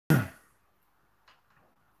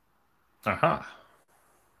Aha,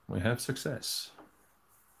 we have success.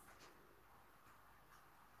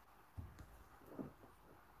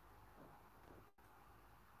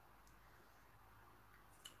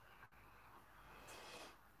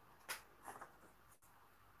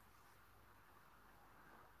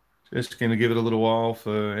 Just going to give it a little while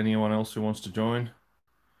for anyone else who wants to join.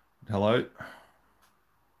 Hello.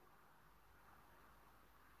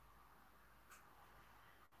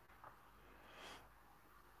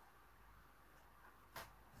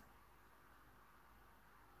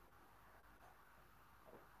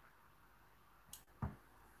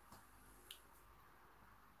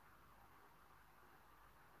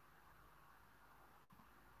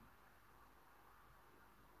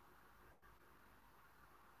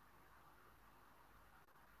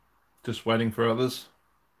 Just waiting for others.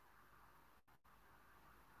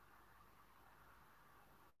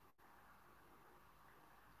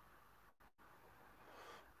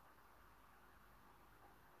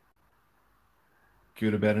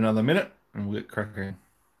 Give it about another minute and we'll get cracking.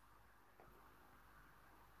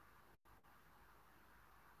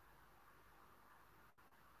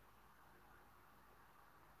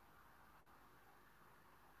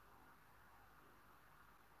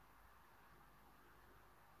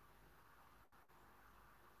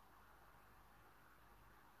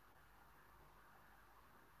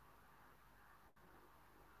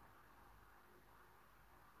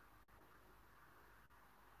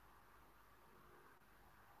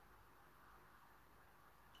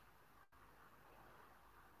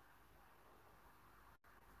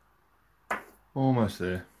 Almost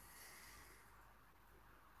there.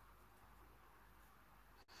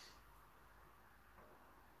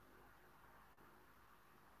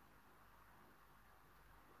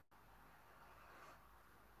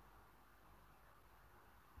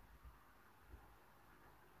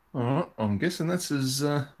 All right, I'm guessing that's as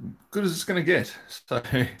good as it's going to get. So,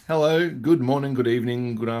 hello, good morning, good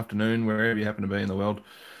evening, good afternoon, wherever you happen to be in the world.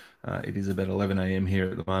 It is about 11 a.m. here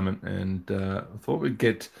at the moment, and I thought we'd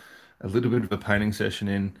get a little bit of a painting session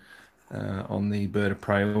in on the bird of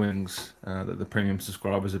prey wings that the premium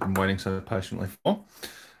subscribers have been waiting so patiently for.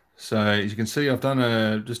 So, as you can see, I've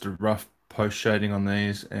done just a rough post shading on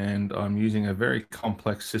these, and I'm using a very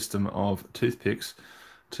complex system of toothpicks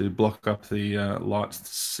to block up the light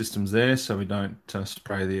systems there so we don't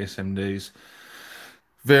spray the SMDs.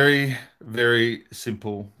 Very, very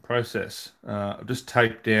simple process. I've just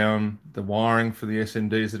taped down the wiring for the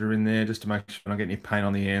SMDs that are in there just to make sure I don't get any paint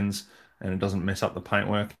on the ends and it doesn't mess up the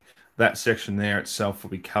paintwork. That section there itself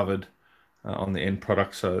will be covered on the end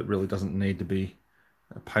product, so it really doesn't need to be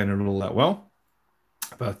painted all that well.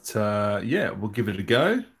 But yeah, we'll give it a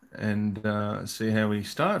go and see how we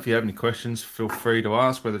start. If you have any questions, feel free to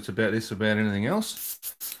ask, whether it's about this or about anything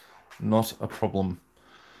else. Not a problem.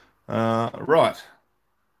 Right,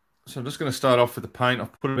 so I'm just going to start off with the paint.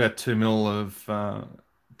 I've put about 2 mil of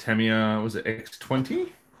Tamiya, was it X20?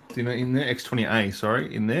 You know, in there, X20A,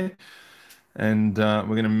 sorry, in there. And we're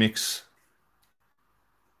going to mix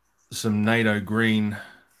some NATO green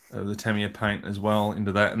of the Tamiya paint as well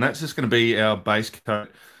into that. And that's just going to be our base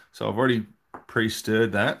coat. So I've already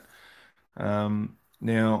pre-stirred that.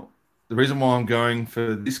 Now, the reason why I'm going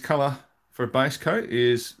for this color for a base coat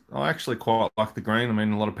is I actually quite like the green. I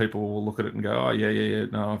mean, a lot of people will look at it and go, "Oh, yeah, yeah, yeah."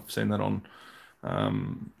 No, I've seen that on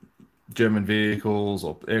um, German vehicles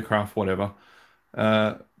or aircraft, whatever.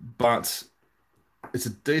 Uh, but it's a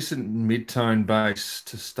decent mid-tone base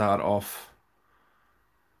to start off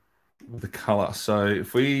with the color. So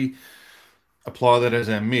if we apply that as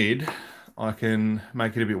our mid, I can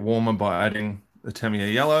make it a bit warmer by adding the Tamiya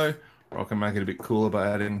yellow, or I can make it a bit cooler by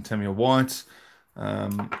adding Tamiya white.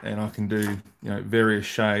 And I can do, various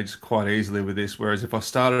shades quite easily with this. Whereas if I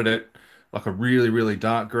started it like a really, really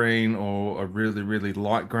dark green or a really, really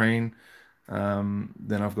light green,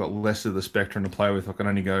 then I've got less of the spectrum to play with. I can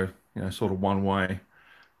only go, sort of one way.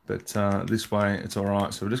 But this way, it's all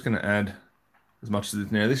right. So we're just going to add as much as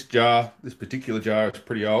this. Now, this particular jar is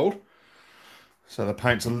pretty old. So the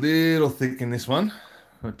paint's a little thick in this one,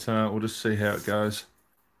 but we'll just see how it goes.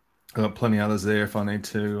 I've got plenty others there if I need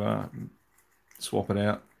to swap it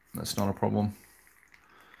out. That's not a problem.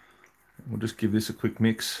 We'll just give this a quick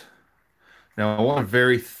mix. Now I want a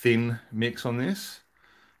very thin mix on this.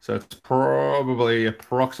 So it's probably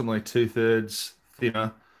approximately 2/3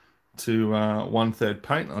 thinner to 1/3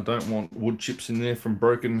 paint. I don't want wood chips in there from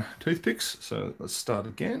broken toothpicks. So let's start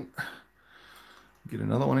again. Get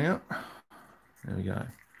another one out. There we go.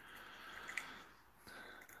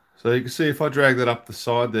 So you can see if I drag that up the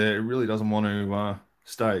side there, it really doesn't want to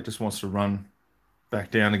stay. It just wants to run back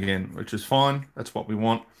down again, which is fine. That's what we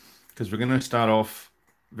want because we're going to start off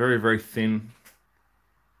very, very thin,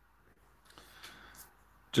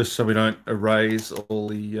 just so we don't erase all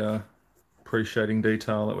the pre-shading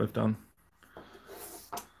detail that we've done.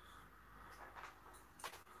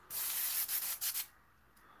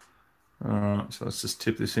 All right, so let's just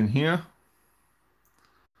tip this in here.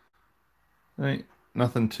 Hey,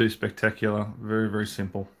 nothing too spectacular, very, very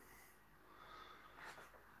simple.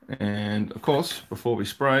 And of course, before we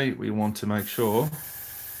spray, we want to make sure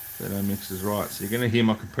that our mix is right. So you're going to hear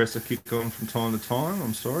my compressor kick on from time to time.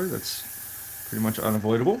 I'm sorry, that's pretty much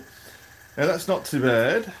unavoidable. Now that's not too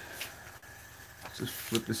bad. Let's just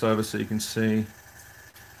flip this over so you can see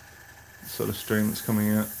the sort of stream that's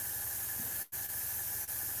coming out.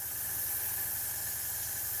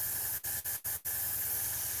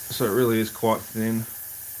 So it really is quite thin,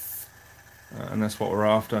 and that's what we're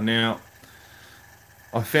after. Now,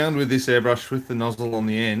 I found with this airbrush with the nozzle on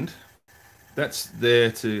the end, that's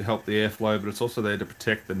there to help the airflow, but it's also there to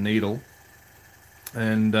protect the needle.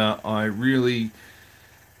 And I really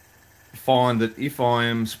find that if I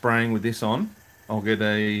am spraying with this on, I'll get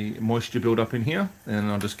a moisture build up in here,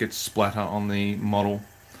 and I'll just get splatter on the model.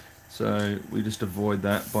 So we just avoid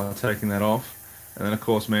that by taking that off. And then of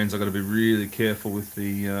course means I've got to be really careful with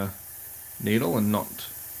the needle and not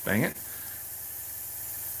bang it.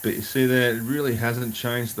 But you see there, it really hasn't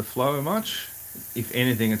changed the flow much. If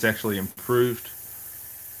anything, it's actually improved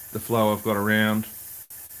the flow I've got around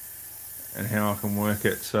and how I can work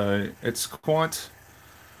it. So it's quite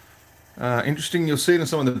interesting. You'll see it in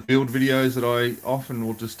some of the build videos that I often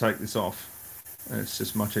will just take this off. And it's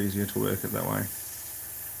just much easier to work it that way.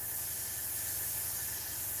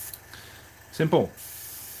 Simple.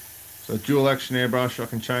 So dual action airbrush, I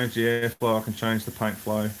can change the airflow, I can change the paint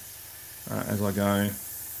flow as I go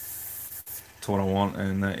to what I want,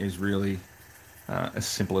 and that is really as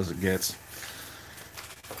simple as it gets.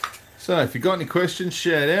 So if you've got any questions,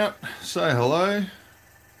 shout out, say hello.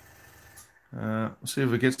 We'll see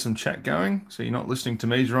if we get some chat going, so you're not listening to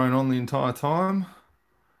me drone on the entire time.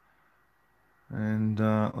 And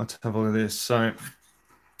let's have a look at this. So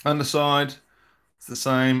underside, it's the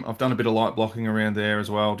same. I've done a bit of light blocking around there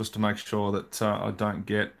as well, just to make sure that I don't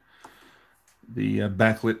get the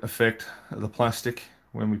backlit effect of the plastic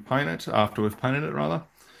when we paint it, after we've painted it rather.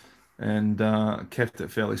 And kept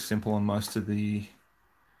it fairly simple on most of the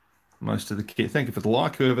kit. Thank you for the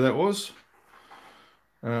like, whoever that was.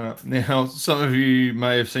 Now, some of you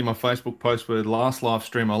may have seen my Facebook post where the last live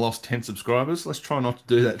stream I lost 10 subscribers. Let's try not to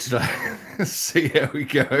do that today. See how we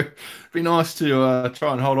go. Be nice to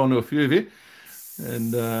try and hold on to a few of you.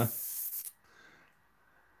 And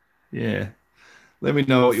yeah, let me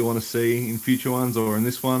know what you want to see in future ones or in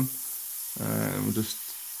this one. We'll just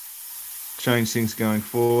change things going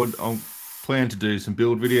forward. I'll plan to do some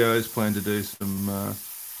build videos, plan to do some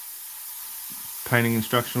painting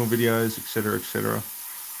instructional videos, etc., etc.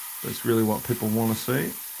 That's really what people want to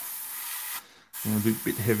see. I'm a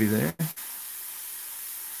bit heavy there.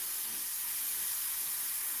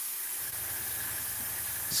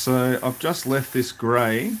 So I've just left this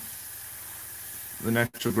grey, the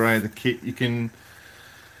natural grey of the kit. You can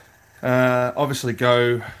obviously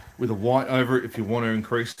go with a white over it if you want to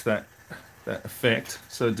increase that effect.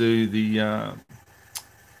 So do the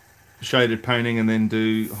shaded painting and then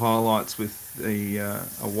do highlights with a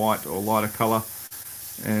white or lighter colour,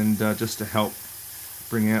 and just to help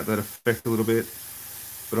bring out that effect a little bit.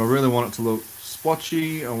 But I really want it to look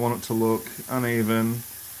splotchy, I want it to look uneven,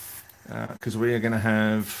 because we are going to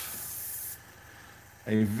have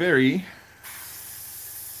a very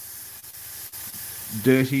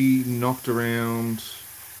dirty, knocked around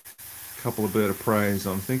couple of bird of preys,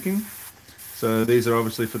 I'm thinking. So these are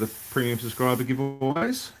obviously for the premium subscriber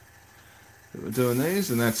giveaways that we're doing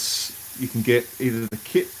these, and that's, you can get either the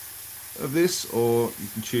kit of this or you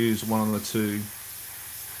can choose one of the two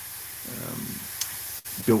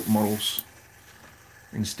built models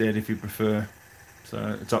instead if you prefer.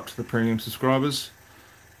 So it's up to the premium subscribers,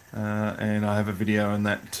 and I have a video on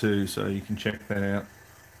that too, so you can check that out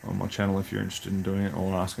on my channel if you're interested in doing it,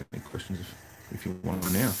 or ask any questions if you want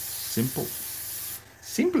to now. Simple.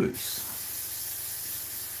 Simples.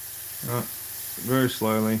 Very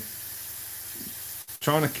slowly.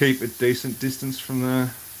 Trying to keep a decent distance from the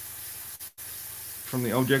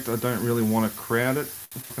object. I don't really want to crowd it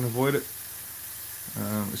if I can avoid it.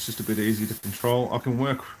 It's just a bit easy to control. I can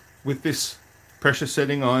work with this pressure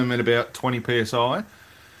setting. I'm at about 20 psi,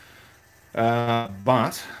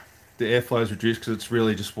 but the airflow is reduced because it's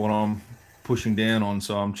really just what I'm pushing down on,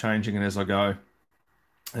 so I'm changing it as I go.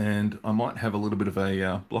 And I might have a little bit of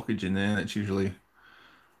a blockage in there. That's usually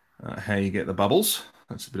how you get the bubbles.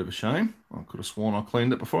 That's a bit of a shame. I could have sworn I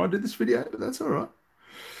cleaned it before I did this video, but that's all right.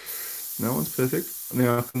 No one's perfect.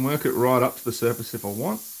 Now I can work it right up to the surface if I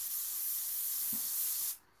want.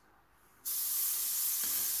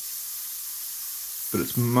 But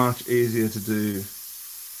it's much easier to do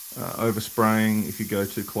overspraying if you go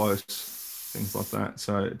too close, things like that.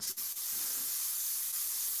 So it's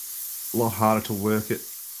a lot harder to work it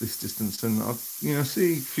this distance. And I,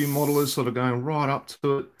 see a few modelers sort of going right up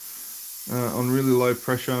to it on really low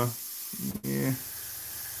pressure. Yeah,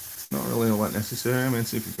 it's not really all that necessary. I mean,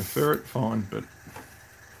 so if you prefer it, fine, but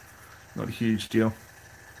not a huge deal.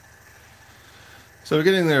 So we're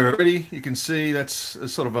getting there already. You can see that's a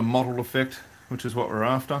sort of a mottled effect, which is what we're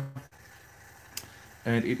after.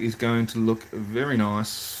 And it is going to look very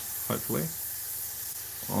nice, hopefully,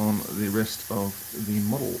 on the rest of the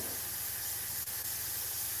model.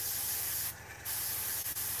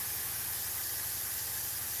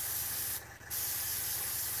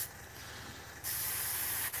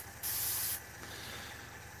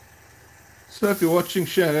 So if you're watching,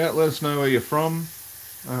 shout out, let us know where you're from.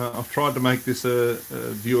 I've tried to make this a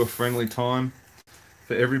viewer-friendly time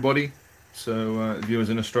for everybody. So viewers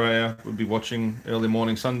in Australia would be watching early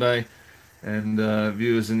morning Sunday, and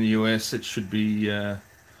viewers in the US, it should be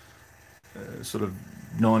sort of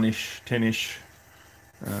 9-ish, 10-ish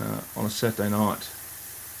on a Saturday night.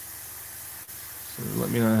 So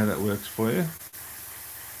let me know how that works for you.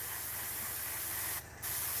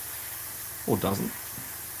 Or doesn't.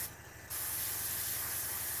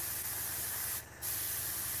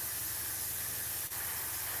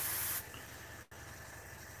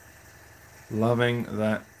 Loving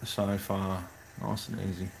that so far. Nice and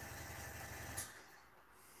easy.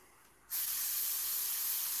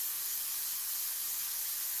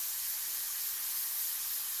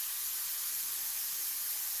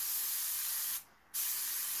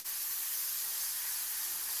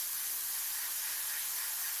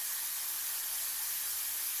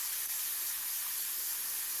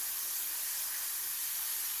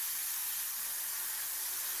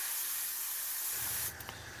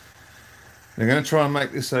 They're going to try and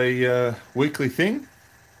make this a weekly thing,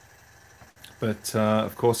 but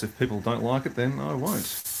of course, if people don't like it, then I won't.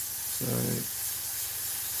 So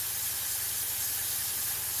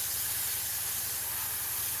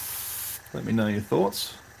let me know your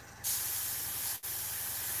thoughts.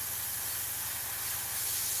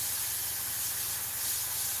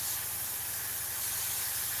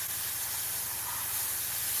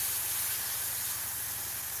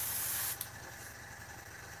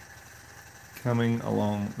 Coming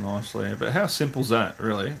along nicely, but how simple is that,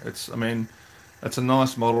 really? I mean, that's a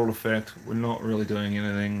nice modeled effect. We're not really doing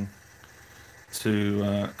anything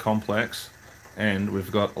too complex, and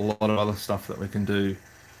we've got a lot of other stuff that we can do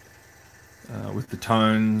with the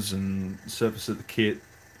tones and surface of the kit.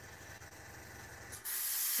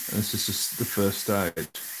 And this is just the first stage.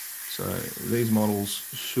 So these models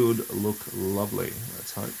should look lovely,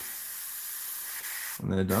 let's hope.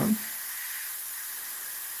 And they're done.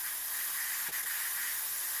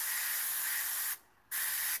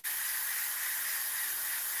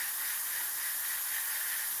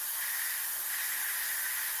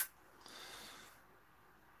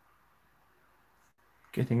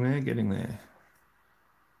 Getting there, getting there.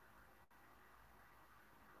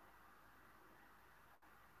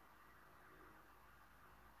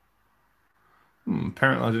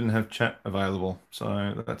 Apparently I didn't have chat available,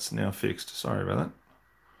 so that's now fixed. Sorry about that.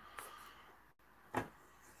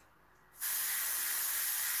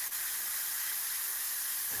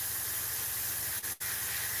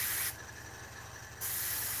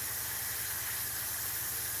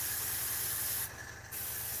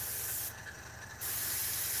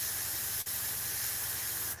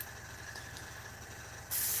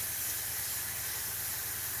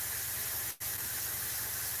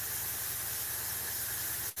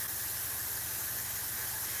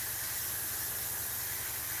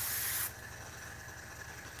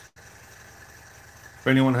 If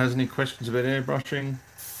anyone has any questions about airbrushing,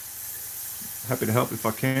 happy to help if I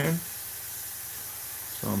can.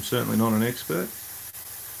 So I'm certainly not an expert.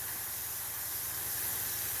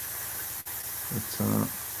 But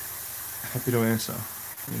happy to answer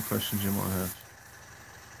any questions you might have.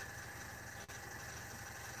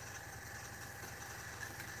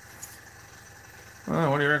 Oh,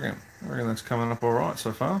 what do you reckon? I reckon that's coming up all right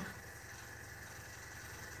so far.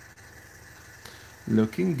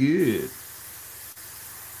 Looking good.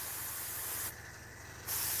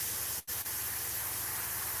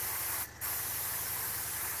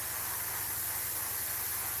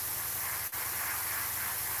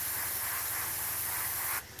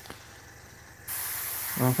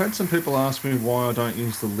 I've had some people ask me why I don't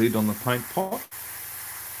use the lid on the paint pot,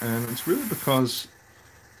 and it's really because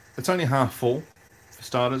it's only half full for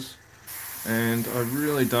starters, and I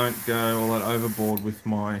really don't go all that overboard with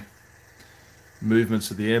my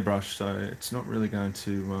movements of the airbrush, so it's not really going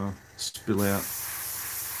to spill out.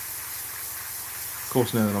 Of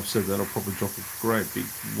course, now that I've said that, I'll probably drop a great big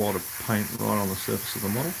wad of paint right on the surface of the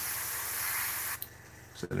model.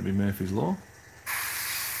 So that'd be Murphy's Law.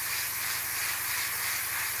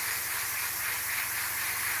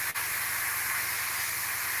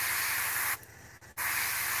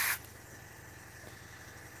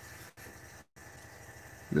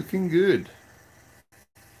 Looking good.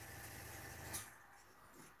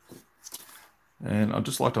 And I'd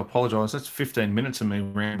just like to apologise. That's 15 minutes of me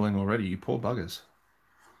rambling already, you poor buggers.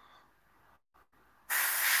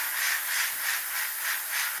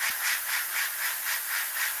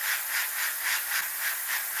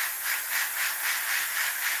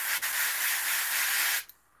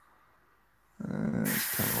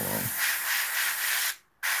 It's coming along.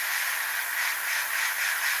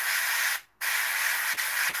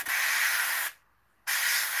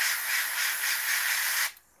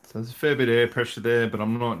 So there's a fair bit of air pressure there, but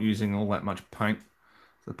I'm not using all that much paint.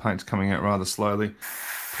 The paint's coming out rather slowly.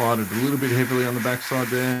 Applied it a little bit heavily on the backside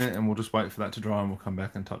there, and we'll just wait for that to dry and we'll come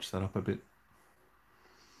back and touch that up a bit.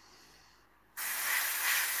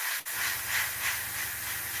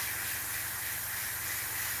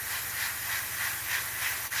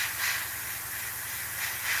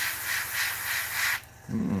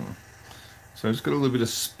 So it's got a little bit of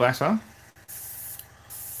splatter.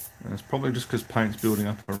 And it's probably just because paint's building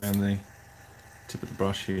up around the tip of the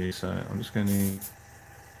brush here. So I'm just going to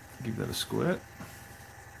give that a squirt.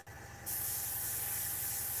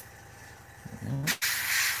 Yeah.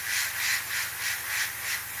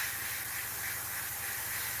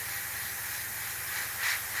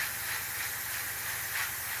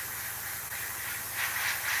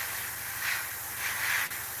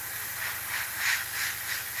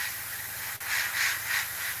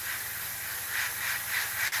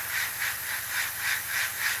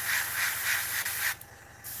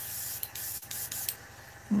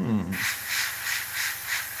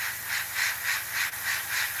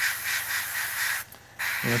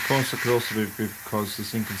 And of course, it could also be because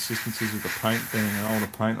there's inconsistencies with the paint. Being an older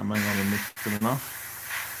paint, I may not have mixed it enough.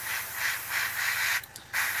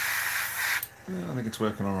 Yeah, I think it's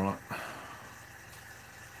working all right.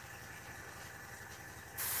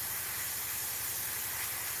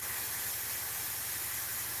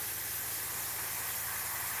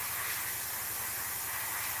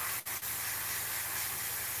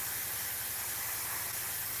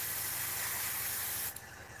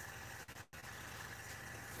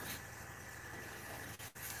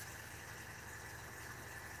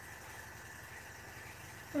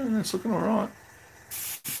 And that's looking all right.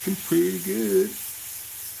 Looking pretty good.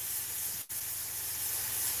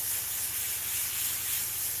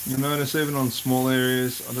 You'll notice even on small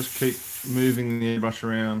areas, I just keep moving the airbrush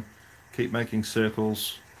around, keep making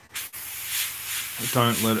circles.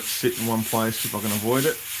 Don't let it sit in one place if I can avoid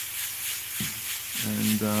it.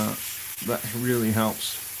 And that really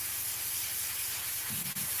helps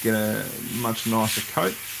get a much nicer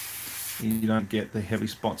coat. You don't get the heavy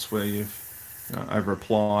spots where you've over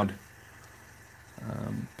applied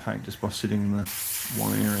paint just by sitting in the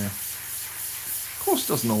one area. Of course, it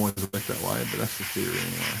doesn't always work that way, but that's the theory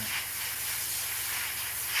anyway.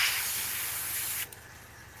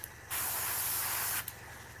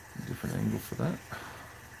 Different angle for that.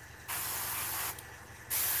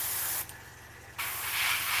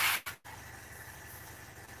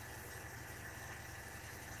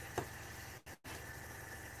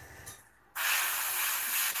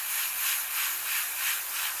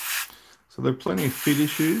 So there are plenty of fit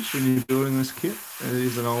issues when you're building this kit. It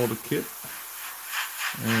is an older kit,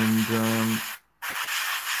 and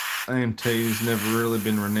AMT has never really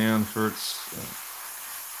been renowned for its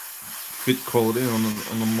fit quality on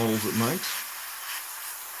the models it makes.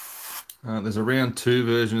 There's a round 2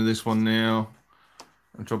 version of this one now,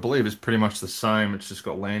 which I believe is pretty much the same. It's just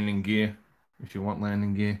got landing gear, if you want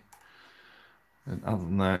landing gear. And other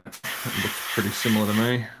than that, it looks pretty similar to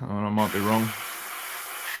me. I might be wrong.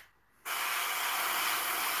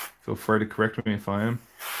 Feel free to correct me if I am.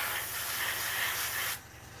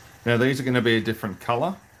 Now these are going to be a different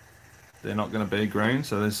color. They're not going to be green.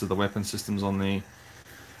 So these are the weapon systems on the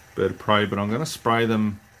Bird of Prey, but I'm going to spray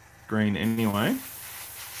them green anyway.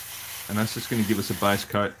 And that's just going to give us a base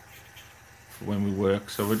coat for when we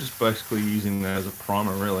work. So we're just basically using that as a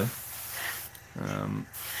primer, really.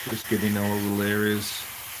 Just getting all the little areas.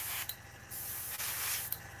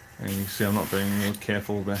 And you can see I'm not being real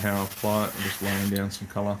careful about how I apply it. I'm just laying down some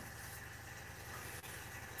colour.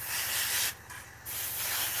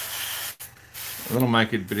 That'll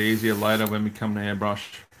make it a bit easier later when we come to airbrush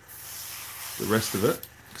the rest of it,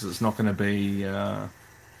 because it's not going to be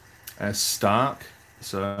as stark.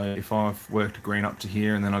 So if I've worked a green up to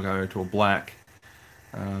here and then I go to a black,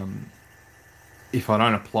 um, if I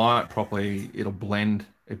don't apply it properly, it'll blend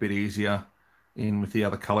a bit easier in with the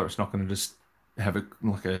other color. It's not going to just have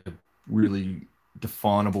like a really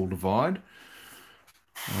definable divide.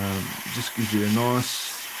 It just gives you a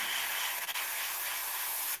nice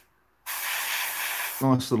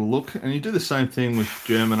little look. And you do the same thing with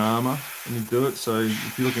German armor when you do it. So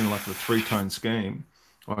if you're looking like a three-tone scheme,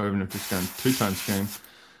 or even if it's going two-tone scheme,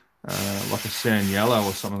 like a sand yellow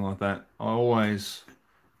or something like that, I always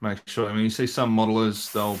make sure. I mean, you see some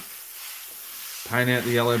modelers, they'll paint out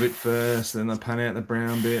the yellow bit first, then they'll paint out the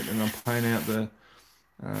brown bit, and they'll paint out the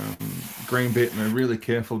green bit, and they're really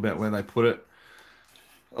careful about where they put it.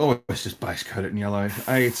 Oh, it's just base coat it in yellow.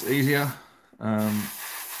 A, it's easier.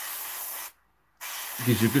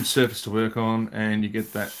 Gives you a good surface to work on, and you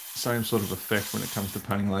get that same sort of effect when it comes to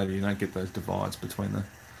painting later. You don't get those divides between the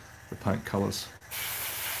paint colours.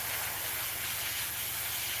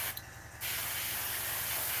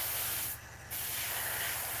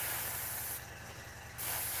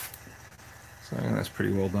 So that's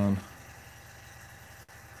pretty well done.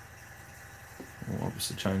 We'll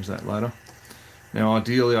obviously change that later. Now,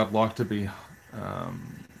 ideally, I'd like to be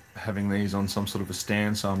having these on some sort of a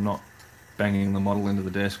stand, so I'm not banging the model into the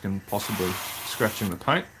desk and possibly scratching the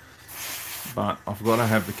paint. But I've got to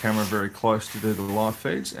have the camera very close to do the live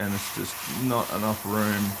feeds, and it's just not enough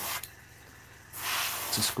room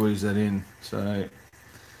to squeeze that in. So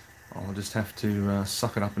I'll just have to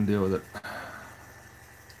suck it up and deal with it.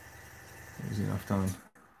 Easy enough done.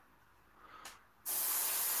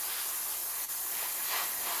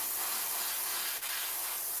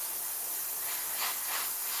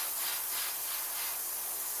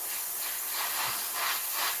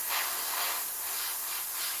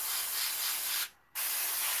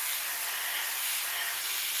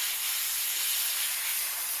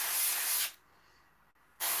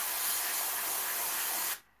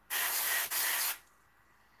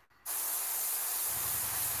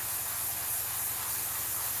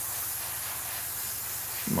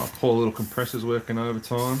 My poor little compressor's working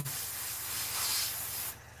overtime.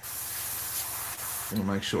 I'll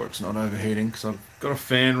make sure it's not overheating because I've got a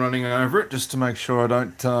fan running over it just to make sure I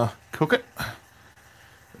don't cook it. But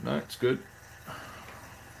no, it's good.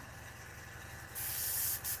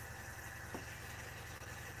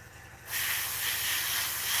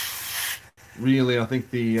 Really, I think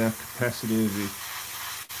the capacity of the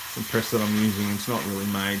compressor that I'm using, it's not really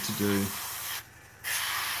made to do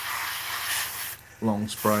long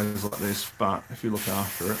sprays like this, but if you look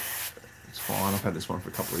after it, it's fine. I've had this one for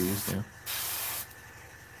a couple of years now.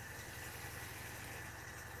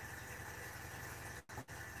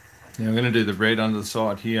 Now I'm going to do the red under the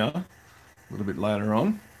side here a little bit later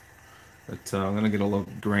on, but I'm going to get a lot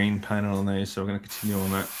of green painted on these, so we're going to continue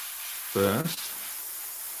on that first,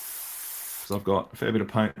 because I've got a fair bit of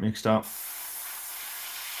paint mixed up,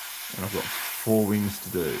 and I've got 4 wings to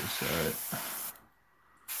do, so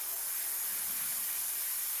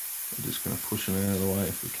we're just going to push them out of the way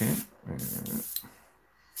if we can.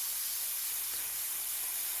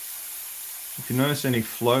 If you notice any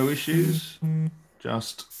flow issues,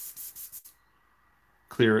 just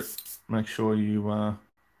clear it. Make sure you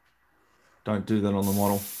don't do that on the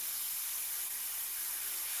model.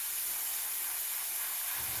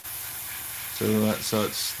 So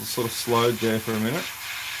it's sort of slowed there for a minute.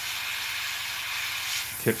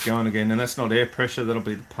 Kept going again, and that's not air pressure, that'll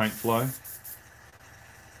be the paint flow.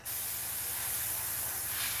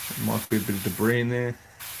 There might be a bit of debris in there.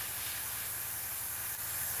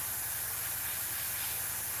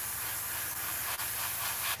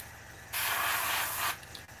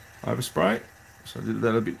 Overspray, so I did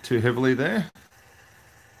that a bit too heavily there.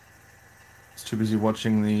 It's too busy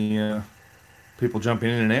watching the people jump in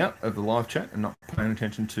and out of the live chat and not paying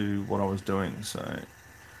attention to what I was doing. So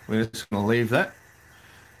we're just going to leave that.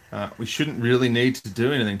 We shouldn't really need to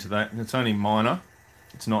do anything to that. It's only minor.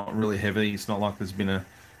 It's not really heavy. It's not like there's been a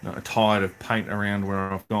tide of paint around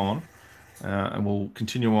where I've gone. And we'll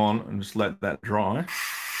continue on and just let that dry.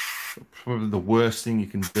 Probably the worst thing you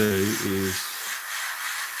can do is,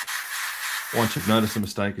 once you've noticed a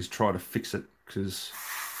mistake, is try to fix it, because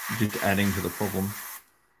you're just adding to the problem.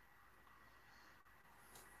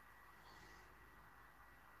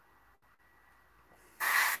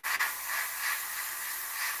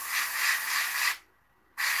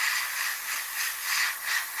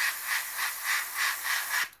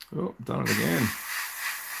 Oh, done it again.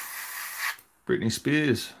 Britney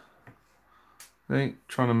Spears. I think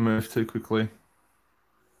trying to move too quickly.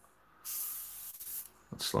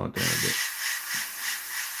 Let's slow it down a bit.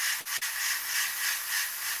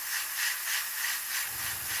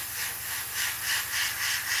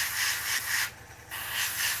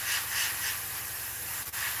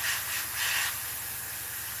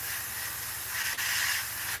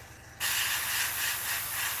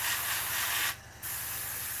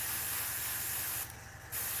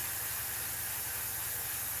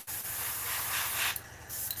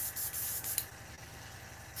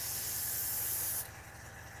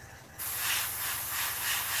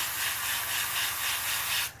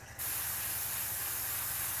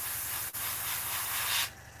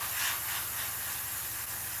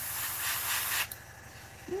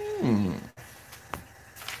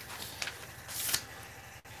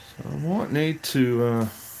 So I might need to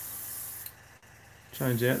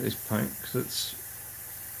change out this paint because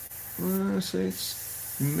see,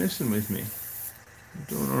 it's messing with me. I'm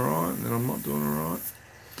doing alright, and then I'm not doing alright.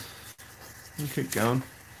 I'll keep going.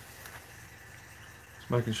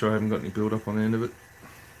 Just making sure I haven't got any build up on the end of it.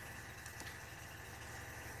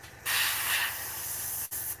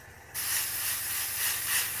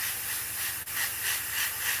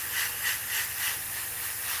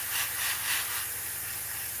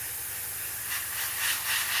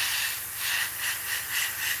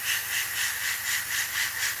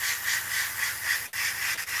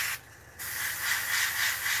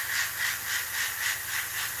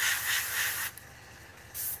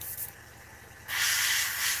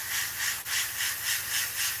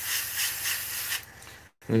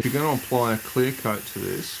 And if you're going to apply a clear coat to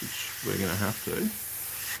this, which we're going to have to,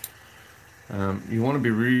 you want to be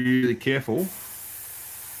really careful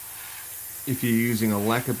if you're using a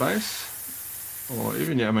lacquer base, or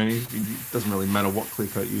even, I mean, it doesn't really matter what clear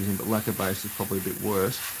coat you're using, but lacquer base is probably a bit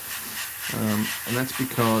worse. And that's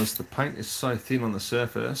because the paint is so thin on the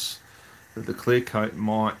surface that the clear coat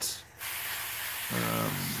might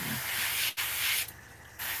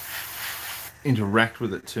interact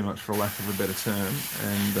with it too much, for lack of a better term,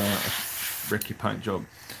 and wreck your paint job.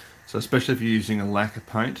 So especially if you're using a lacquer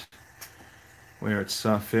paint where it's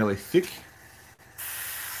fairly thick,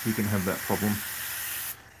 you can have that problem.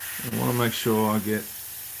 I want to make sure I get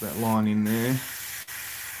that line in there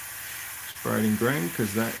sprayed in green,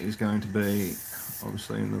 because that is going to be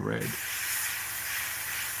obviously in the red.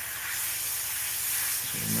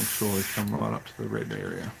 So make sure we come right up to the red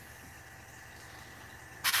area.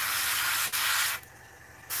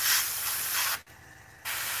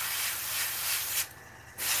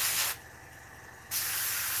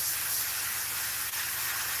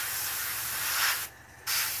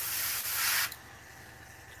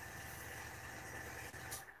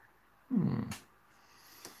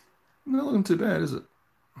 Not looking too bad, is it?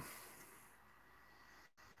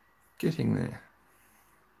 Getting there.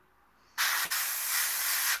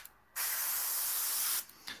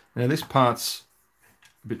 Now this part's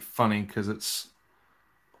a bit funny because it's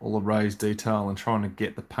all the raised detail, and trying to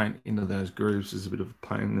get the paint into those grooves is a bit of a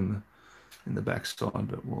pain in the backside,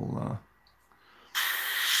 but we'll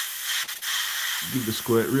give the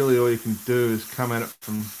squirt. Really all you can do is come at it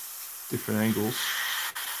from different angles,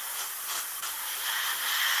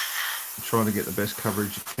 try to get the best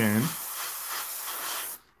coverage you can,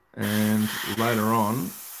 and later on,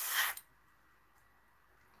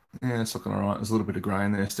 yeah, it's looking alright. There's a little bit of grey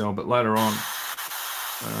in there still, but later on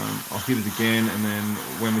I'll hit it again, and then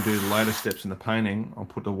when we do the later steps in the painting, I'll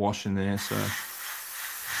put the wash in there, so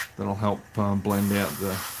that'll help blend out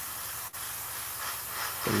the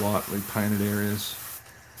lightly painted areas.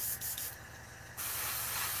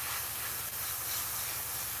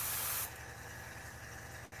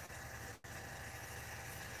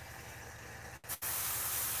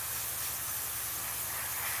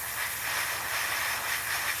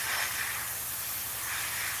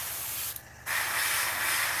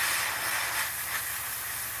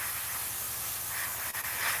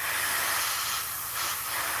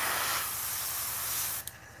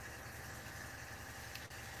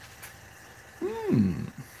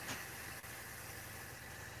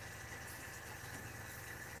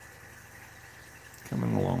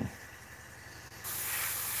 Coming along.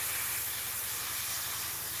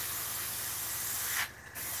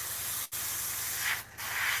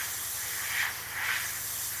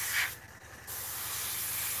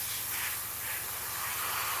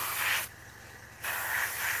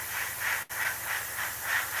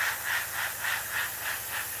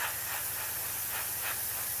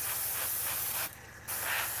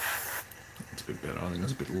 It's a bit better. I think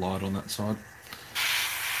it's a bit light on that side.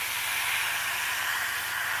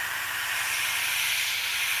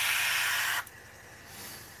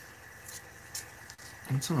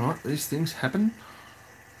 It's alright, these things happen.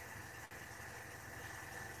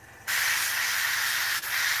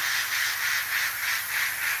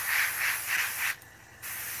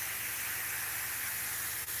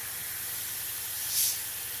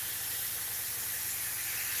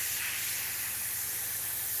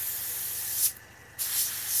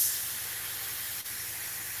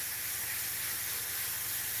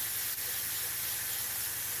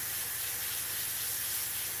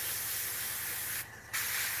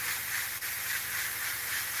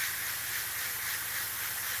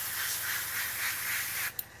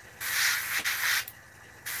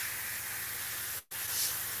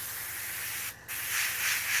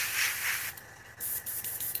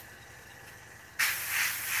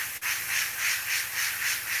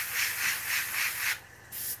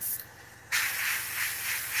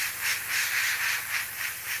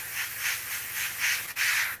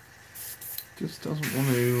 This doesn't want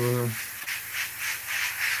to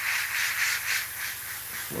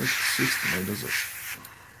float consistently, does it?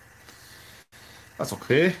 That's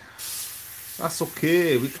okay. That's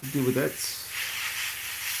okay. We can deal with that.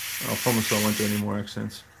 I promise I won't do any more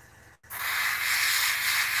accents.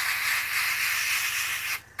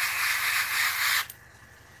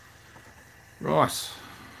 Right.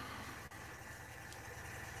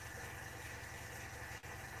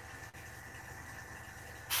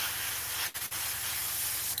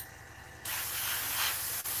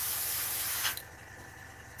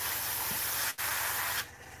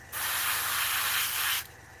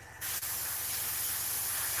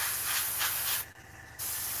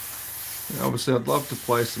 Obviously, I'd love to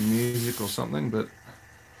play some music or something, but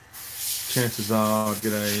chances are I'd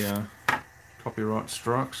get a copyright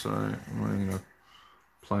strike, so I'm not even going to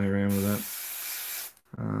play around with that.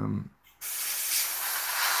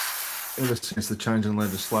 Ever since the change in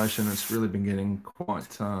legislation, it's really been getting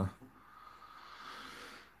quite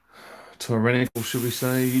tyrannical, should we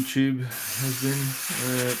say. YouTube has been.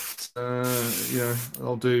 You know,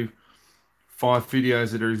 I'll do 5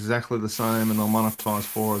 videos that are exactly the same, and I'll monetize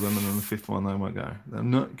 4 of them, and then the 5th one they won't go.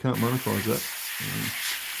 No, you can't monetize that.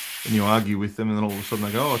 And you argue with them, and then all of a sudden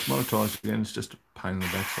they go, "Oh, it's monetized again." It's just a pain in the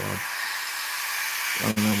backside.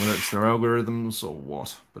 I don't know whether it's their algorithms or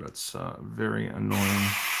what, but it's very annoying.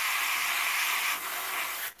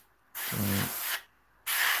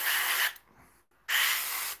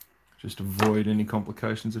 Just avoid any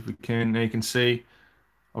complications if we can. Now you can see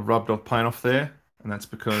I've rubbed off paint off there, and that's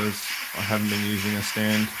because I haven't been using a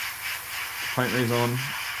stand to paint these on,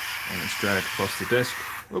 and it's dragged across the desk.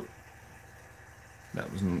 Oop.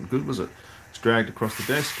 That wasn't good, was it? It's dragged across the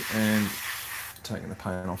desk and taking the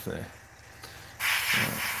paint off there.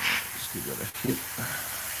 Just give that a hit.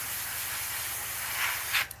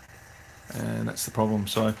 And that's the problem.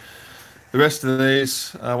 So the rest of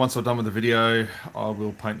these, once I'm done with the video, I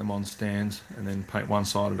will paint them on stands and then paint one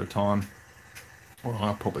side at a time. Or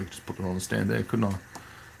I'll probably just put it on the stand there, couldn't I?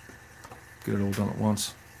 Get it all done at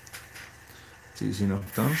once. It's easy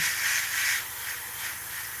enough done.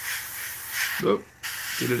 Oop,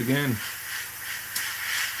 did it again.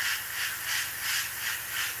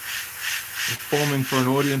 Performing for an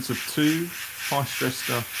audience of 2, high stress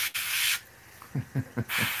stuff.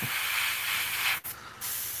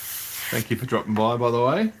 Thank you for dropping by the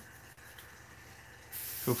way.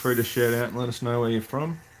 Feel free to shout out and let us know where you're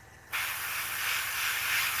from.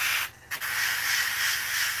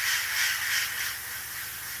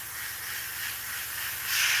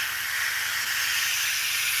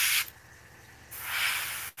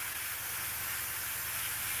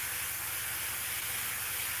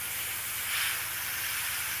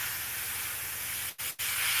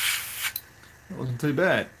 That wasn't too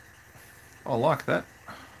bad. I like that.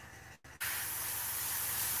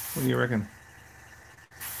 What do you reckon?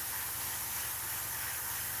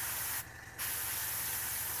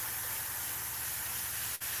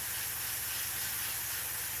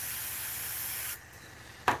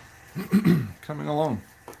 Coming along.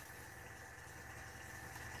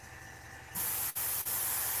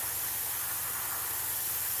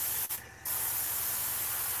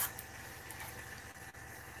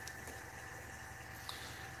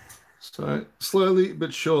 So slowly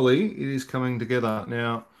but surely it is coming together.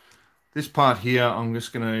 Now this part here I'm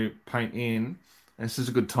just going to paint in, and this is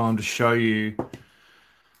a good time to show you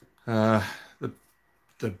the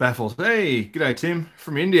baffles. Hey, g'day Tim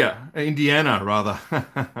from Indiana rather.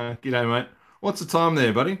 G'day mate. What's the time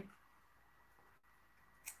there, buddy?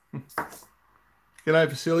 G'day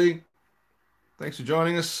Vasily. Thanks for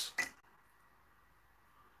joining us.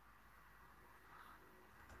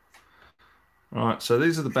 All right, so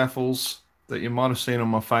these are the baffles that you might have seen on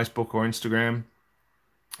my Facebook or Instagram.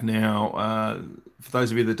 Now, for those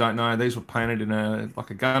of you that don't know, these were painted in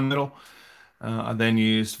like a gunmetal. I then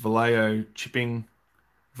used Vallejo chipping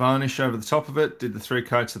varnish over the top of it, did the 3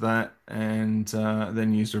 coats of that, and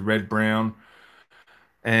then used a red brown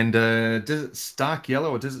and desert stark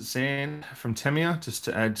yellow or desert sand from Tamiya just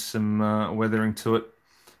to add some weathering to it.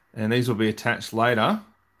 And these will be attached later,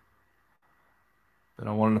 but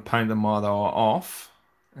I wanted to paint them while they were off.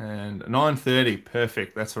 And 9:30,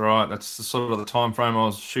 perfect. That's all right. That's the sort of the time frame I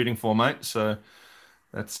was shooting for, mate. So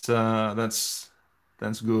that's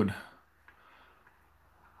good.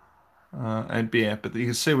 And yeah, but you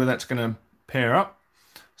can see where that's going to pair up.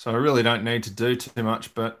 So I really don't need to do too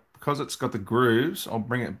much, but because it's got the grooves, I'll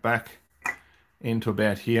bring it back into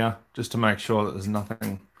about here just to make sure that there's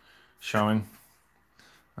nothing showing.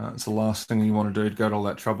 It's the last thing you want to do, to go to all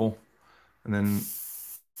that trouble and then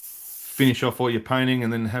finish off all your painting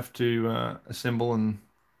and then have to assemble and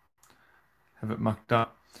have it mucked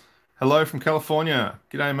up. Hello from California.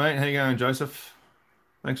 G'day, mate. How you going, Joseph?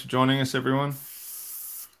 Thanks for joining us, everyone.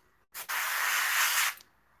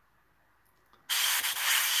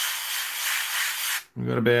 We've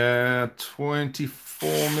got about 24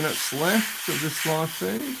 minutes left of this live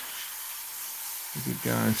feed. We'll keep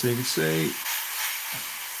going so you can see.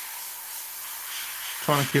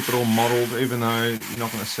 Trying to keep it all modeled, even though you're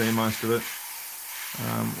not going to see most of it.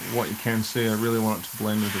 What you can see, I really want it to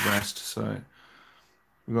blend with the rest. So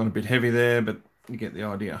we've gone a bit heavy there, but you get the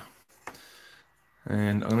idea.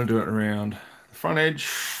 And I'm going to do it around the front edge,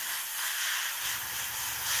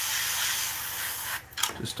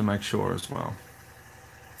 just to make sure as well.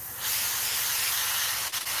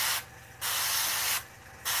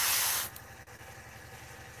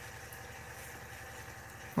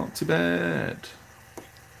 Not too bad.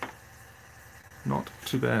 Not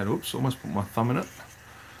too bad. Oops, almost put my thumb in it.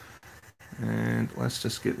 And let's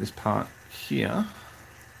just get this part here,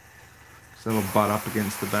 so that'll butt up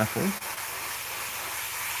against the baffle.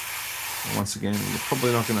 And once again, you're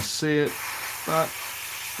probably not going to see it, but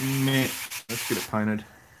meh, let's get it painted.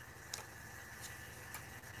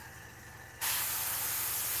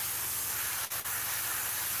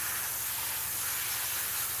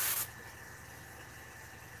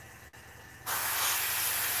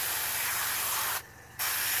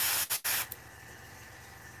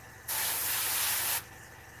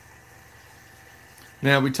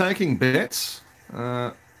 Now, we're taking bets.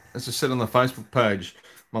 As I said on the Facebook page,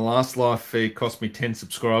 my last live feed cost me 10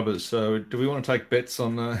 subscribers. So do we want to take bets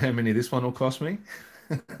on how many this one will cost me?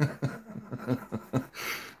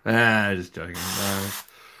 Just joking. No.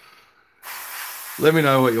 Let me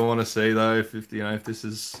know what you want to see, though, if this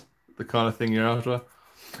is the kind of thing you're after.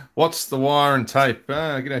 What's the wire and tape?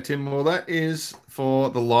 G'day, Tim. Well, that is for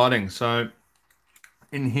the lighting. So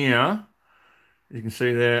in here, you can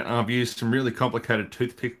see there, I've used some really complicated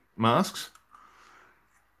toothpick masks.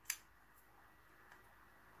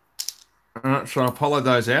 So I've hollowed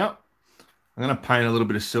those out. I'm going to paint a little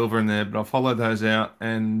bit of silver in there, but I've hollowed those out,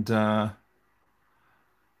 and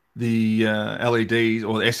the LEDs,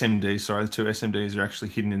 or the SMDs, sorry, the two SMDs are actually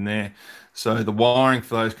hidden in there. So the wiring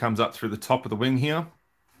for those comes up through the top of the wing here,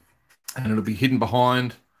 and it'll be hidden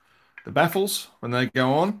behind the baffles when they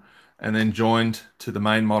go on, and then joined to the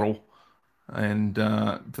main model, and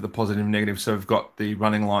for the positive and negative. So we've got the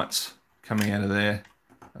running lights coming out of there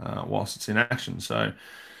whilst it's in action. So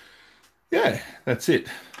yeah, that's it.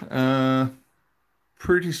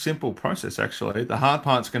 Pretty simple process, actually. The hard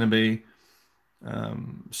part's going to be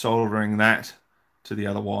soldering that to the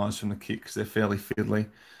other wires from the kit, because they're fairly fiddly,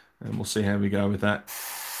 and we'll see how we go with that.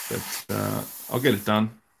 But I'll get it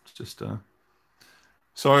done. It's just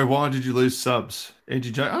sorry, why did you lose subs?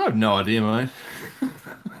 Edgy J? I have no idea, mate.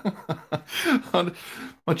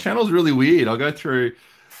 My channel's really weird. I go through,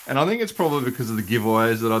 and I think it's probably because of the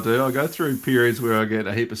giveaways that I do. I go through periods where I get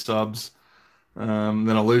a heap of subs, then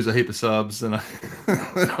I lose a heap of subs, and I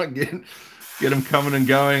get them coming and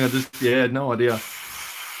going. No idea.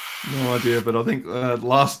 No idea. But I think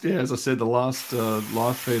as I said, the last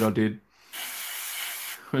live feed I did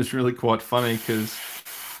was really quite funny, because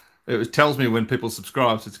it tells me when people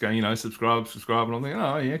subscribe. So it's going, subscribe, and I'm thinking,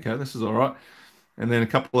 oh yeah, okay, this is all right. And then a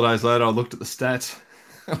couple of days later, I looked at the stats,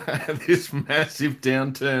 and I had this massive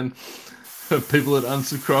downturn of people that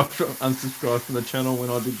unsubscribed from the channel when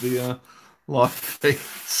I did the live feed.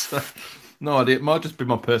 So, no idea. It might just be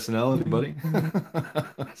my personality, buddy.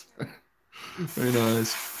 Who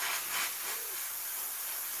knows?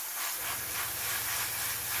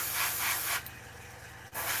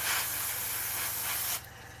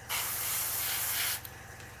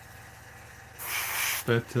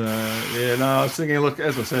 But I was thinking, look,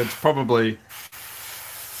 as I said, it's probably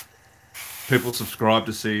people subscribe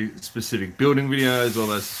to see specific building videos, or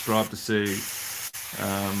they subscribe to see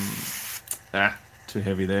too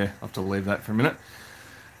heavy there. I'll have to leave that for a minute.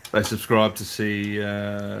 They subscribe to see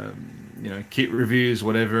kit reviews,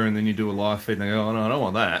 whatever, and then you do a live feed and they go, oh no, I don't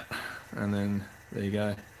want that. And then there you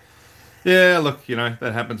go. Yeah, look,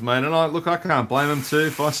 that happens, mate. And I can't blame them too.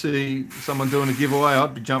 If I see someone doing a giveaway,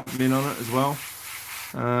 I'd be jumping in on it as well.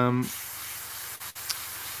 There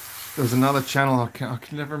was another channel, I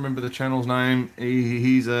can never remember the channel's name.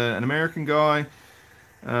 He's an American guy,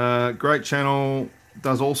 great channel,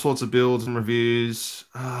 does all sorts of builds and reviews.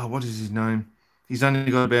 What is his name? He's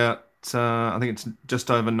only got about, I think it's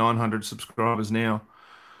just over 900 subscribers now.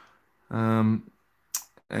 And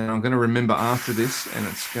I'm going to remember after this, and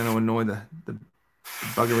it's going to annoy the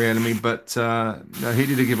buggery out of me, but no, he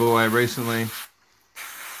did a giveaway recently,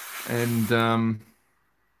 and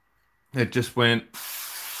it just went,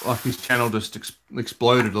 like, his channel just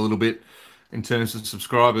exploded a little bit, in terms of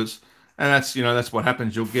subscribers. And that's, that's what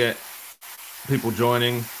happens. You'll get people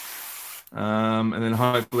joining, and then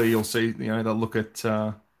hopefully you'll see, they'll look at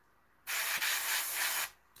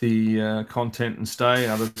the content and stay.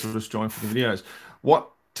 Others will just join for the videos.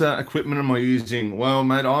 What equipment am I using? Well,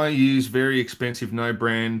 mate, I use very expensive no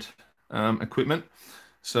brand equipment.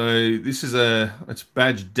 So this is it's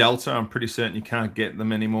Badge Delta. I'm pretty certain you can't get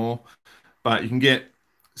them anymore, but you can get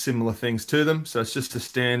similar things to them. So it's just a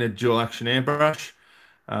standard dual action airbrush.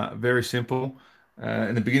 Very simple.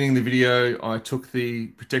 In the beginning of the video, I took the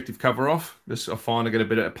protective cover off. Just I find I get a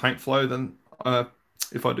better paint flow than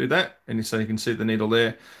if I do that. And so you can see the needle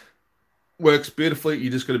there. Works beautifully.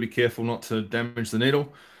 You just got to be careful not to damage the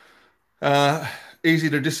needle. Easy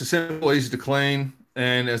to disassemble, easy to clean.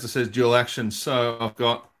 And as I said, dual action. So I've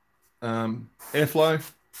got airflow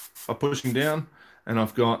by pushing down, and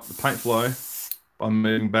I've got the paint flow by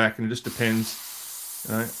moving back. And it just depends,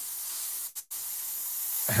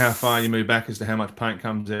 how far you move back as to how much paint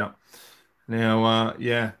comes out. Now,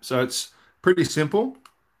 yeah, so it's pretty simple.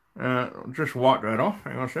 I'll just wipe that off.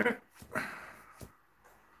 Hang on a second.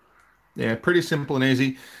 Yeah, pretty simple and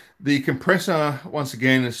easy. The compressor, once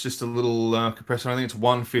again, it's just a little compressor. I think it's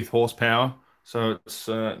 1/5 horsepower. So it's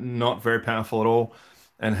not very powerful at all,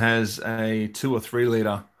 and has a 2 or 3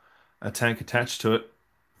 liter tank attached to it.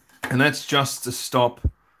 And that's just to stop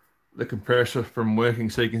the compressor from working.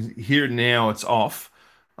 So you can hear it now, it's off.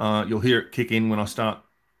 You'll hear it kick in when I start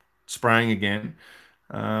spraying again.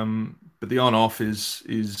 But the on-off is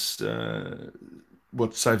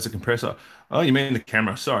what saves the compressor. Oh, you mean the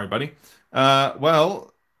camera? Sorry, buddy.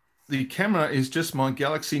 Well, the camera is just my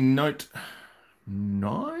Galaxy Note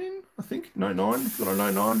 9, I think. Note 9? Got a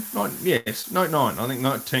Note 9? Yes, Note 9. I think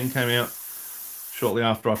Note 10 came out shortly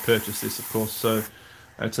after I purchased this, of course. So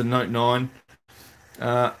it's a Note 9.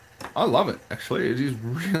 I love it, actually. It is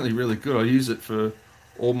really, really good. I use it for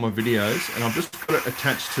all my videos, and I've just got it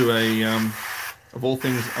attached to of all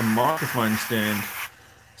things, a microphone stand.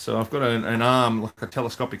 So I've got an arm, like a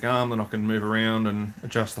telescopic arm, that I can move around and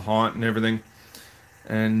adjust the height and everything.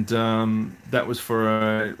 And that was for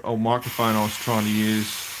an old microphone I was trying to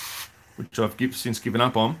use, which I've since given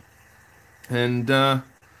up on. And yeah,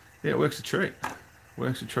 it works a treat.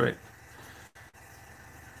 Works a treat.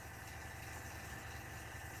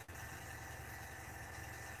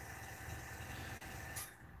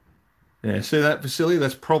 Yeah, see that, Vasily?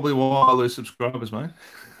 That's probably why I lose subscribers, mate.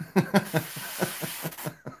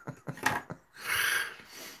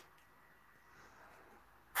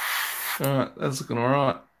 All right, that's looking all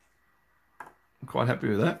right. I'm quite happy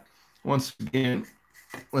with that. Once again,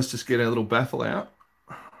 let's just get our little baffle out.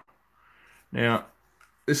 Now,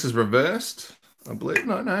 this is reversed, I believe.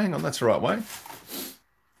 No, hang on, that's the right way.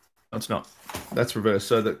 No, it's not. That's reversed.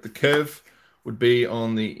 So that the curve would be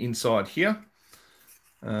on the inside here.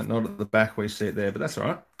 Not at the back where you see it there, but that's all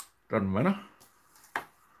right. Doesn't matter.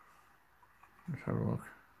 Let's have a look.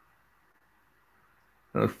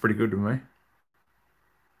 That looks pretty good to me.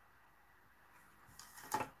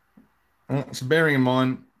 So bearing in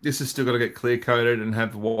mind, this has still got to get clear coated and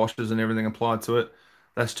have washes and everything applied to it.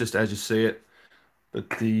 That's just as you see it. But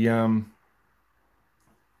the,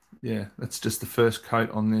 yeah, that's just the first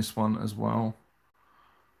coat on this one as well.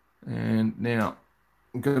 And now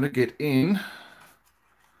I'm going to get in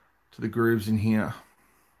to the grooves in here.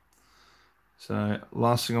 So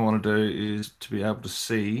last thing I want to do is to be able to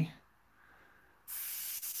see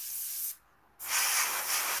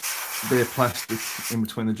bare plastic in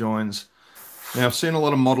between the joins. Now I've seen a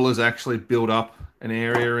lot of modelers actually build up an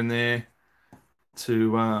area in there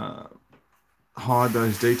to hide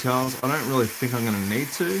those details. I don't really think I'm going to need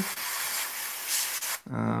to.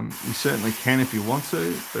 You certainly can if you want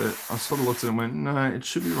to, but I sort of looked at it and went, no, it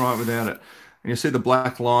should be right without it. And you see the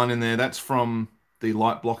black line in there, that's from the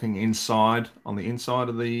light blocking inside, on the inside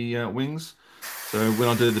of the wings. So when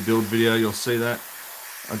I do the build video, you'll see that.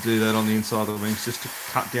 I do that on the inside of the wings just to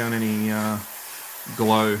cut down any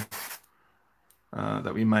glow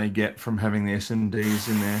that we may get from having the SMDs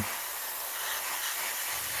in there.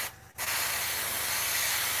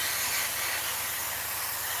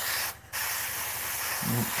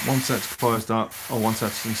 Once that's closed up, or once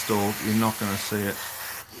that's installed, you're not going to see it.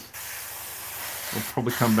 We'll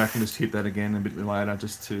probably come back and just hit that again a bit later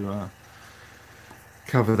just to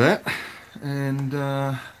cover that. And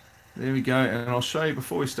there we go. And I'll show you,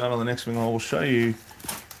 before we start on the next one, I will show you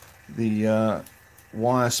the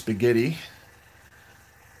wire spaghetti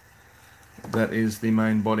that is the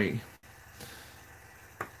main body.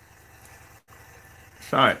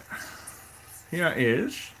 So here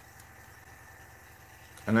is,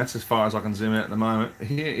 and that's as far as I can zoom out at the moment,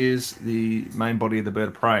 here is the main body of the bird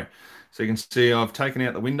of prey. So you can see I've taken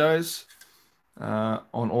out the windows on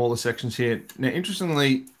all the sections here. Now,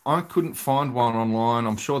 interestingly, I couldn't find one online.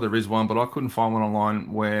 I'm sure there is one, but I couldn't find one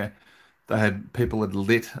online where people had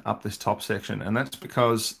lit up this top section, and that's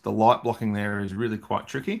because the light blocking there is really quite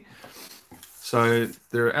tricky. So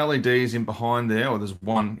there are LEDs in behind there, or there's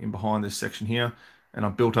one in behind this section here, and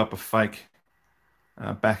I've built up a fake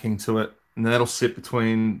backing to it, and that'll sit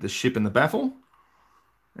between the ship and the baffle.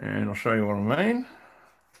 And I'll show you what I mean.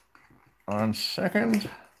 1 second.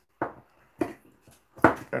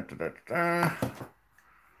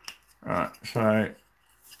 Right, so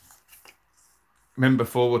remember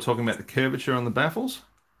before we were talking about the curvature on the baffles?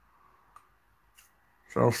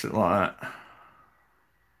 So I'll sit like that.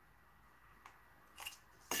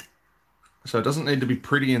 So it doesn't need to be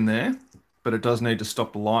pretty in there, but it does need to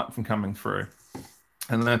stop the light from coming through.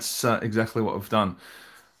 And that's exactly what we've done.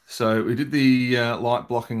 So we did the light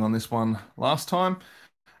blocking on this one last time,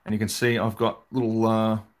 and you can see I've got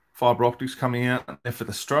little fiber optics coming out there for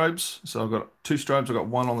the strobes. So I've got 2 strobes. I've got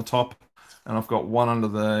one on the top, and I've got one under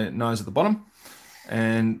the nose at the bottom.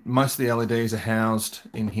 And most of the LEDs are housed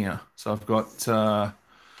in here. So I've got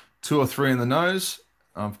 2 or 3 in the nose.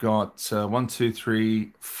 I've got 1, 2,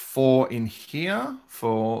 3, 4 in here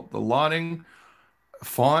for the lighting.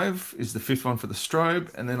 5 is the 5th one for the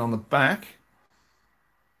strobe, and then on the back,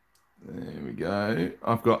 there we go.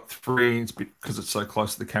 I've got 3. It's because it's so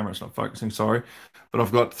close to the camera, it's not focusing. Sorry, but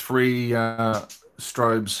I've got 3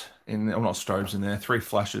 strobes in there. Well, not strobes in there. 3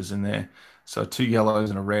 flashes in there. So 2 yellows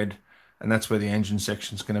and a red, and that's where the engine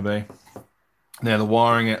section is going to be. Now the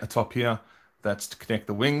wiring at the top here, that's to connect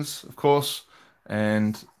the wings, of course.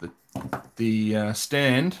 And the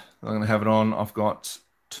stand I'm going to have it on, I've got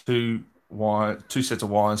 2 sets of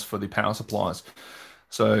wires for the power supplies.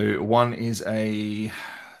 So one is a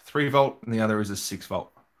 3 volt and the other is a 6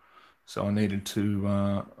 volt. So I needed to,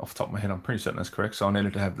 off the top of my head, I'm pretty certain that's correct. So I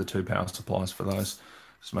needed to have the 2 power supplies for those,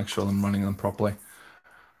 just make sure I'm running them properly.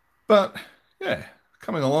 But yeah,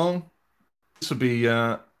 coming along. This would be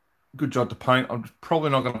good job to paint. I'm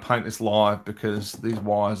probably not going to paint this live because these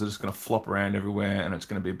wires are just going to flop around everywhere and it's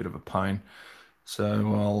going to be a bit of a pain. So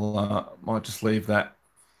I'll might just leave that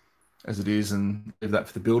as it is and leave that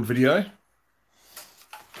for the build video.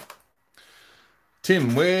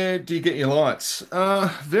 Tim, where do you get your lights?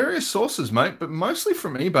 Various sources, mate, but mostly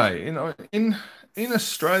from eBay. You know, in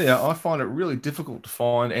Australia, I find it really difficult to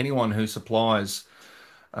find anyone who supplies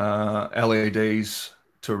LEDs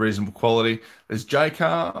to a reasonable quality. There's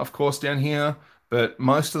Jaycar, of course, down here, but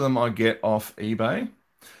most of them I get off eBay.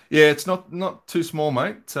 Yeah, it's not too small,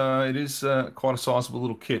 mate. It is quite a sizable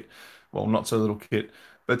little kit. Well, not so little kit,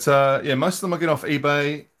 but yeah, most of them I get off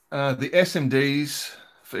eBay. The SMDs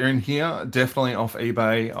for in here, definitely off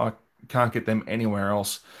eBay. I can't get them anywhere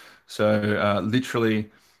else. So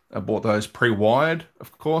literally, I bought those pre-wired,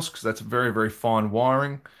 of course, because that's very, very fine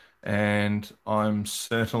wiring. And I'm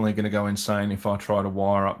certainly going to go insane if I try to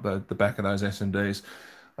wire up the back of those SMDs.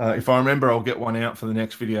 If I remember, I'll get one out for the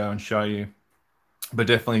next video and show you. But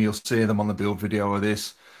definitely you'll see them on the build video of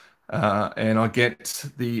this. And I get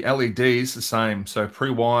the LEDs the same. So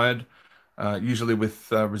pre-wired, usually with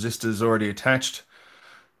resistors already attached.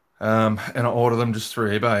 And I order them just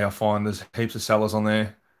through eBay. I find there's heaps of sellers on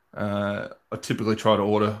there. I typically try to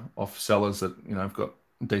order off sellers that, you know, have got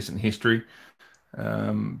decent history.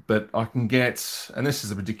 But I can get, and this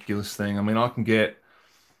is a ridiculous thing, I mean, I can get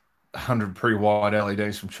 100 pre-wired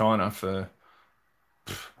LEDs from China for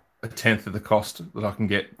a tenth of the cost that I can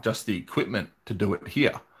get just the equipment to do it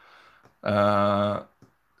here. So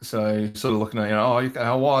sort of looking at, you know,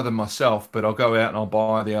 I'll wire them myself, but I'll go out and I'll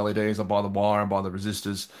buy the LEDs, I'll buy the wire and buy the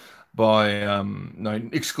resistors,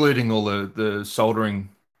 excluding all the soldering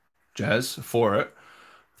jazz for it.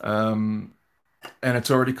 And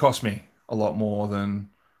it's already cost me a lot more than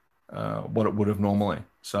what it would have normally.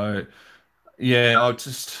 So yeah,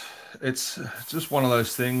 it's just one of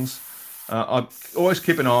those things. I always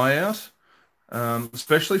keep an eye out,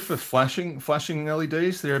 especially for flashing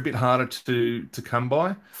LEDs. They're a bit harder to come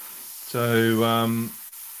by. So I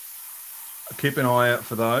keep an eye out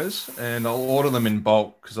for those, and I'll order them in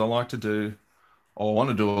bulk because I want to do a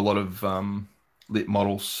lot of lit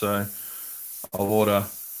models. So I'll order,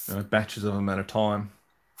 you know, batches of them at a time.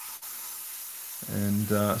 And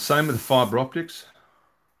same with the fiber optics.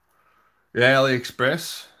 Yeah,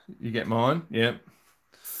 AliExpress, you get mine. Yep.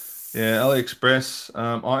 Yeah, AliExpress.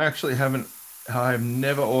 I have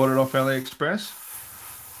never ordered off AliExpress.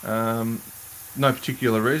 No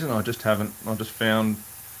particular reason. I just haven't. I just found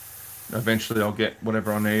eventually I'll get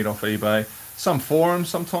whatever I need off eBay. Some forums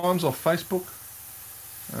sometimes off Facebook.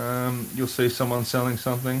 You'll see someone selling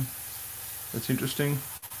something that's interesting.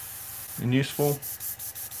 and useful.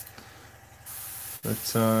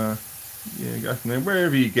 But yeah, go from there.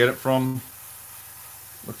 Wherever you get it from,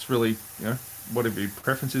 what's really, whatever your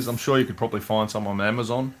preference is. I'm sure you could probably find some on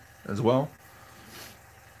Amazon as well.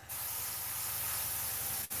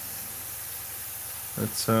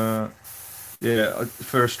 It's yeah,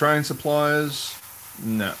 for Australian suppliers,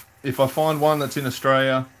 no. If I find one that's in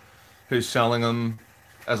Australia who's selling them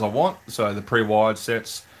as I want, so the pre-wired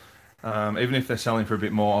sets, even if they're selling for a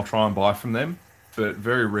bit more, I'll try and buy from them. But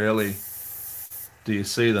very rarely do you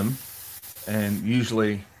see them, and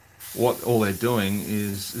usually what all they're doing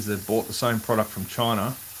is they've bought the same product from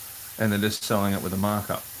China and they're just selling it with a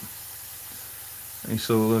markup. And you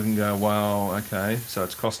sort of look and go, wow, okay, so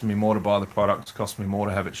it's costing me more to buy the product, it's costing me more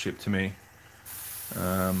to have it shipped to me.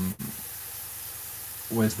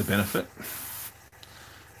 Where's the benefit?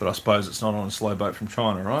 But I suppose it's not on a slow boat from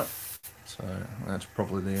China, right? So that's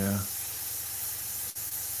probably the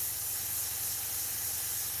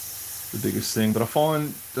biggest thing. But I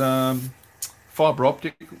find fiber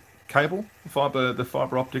optic cable, the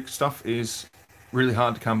fiber optic stuff is really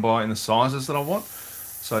hard to come by in the sizes that I want.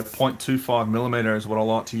 So 0.25 millimeter is what I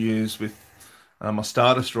like to use with my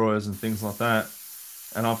Star Destroyers and things like that.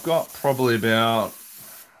 And I've got probably about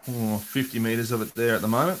 50 meters of it there at the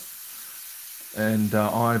moment. And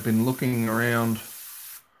I've been looking around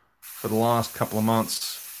for the last couple of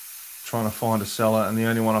months trying to find a seller, and the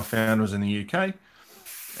only one I found was in the UK.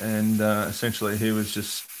 And essentially he was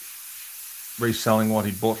just reselling what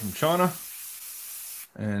he bought from China.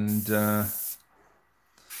 And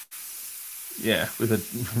yeah, with a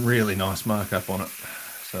really nice markup on it.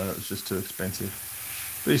 So it was just too expensive.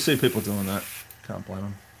 But you see people doing that. Can't blame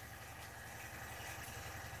them.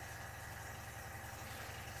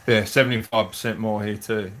 Yeah, 75% more here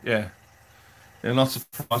too. Yeah. Yeah, not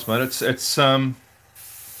surprised, mate. It's you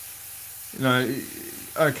know,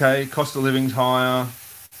 okay, cost of living's higher,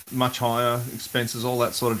 much higher, expenses, all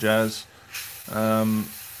that sort of jazz. And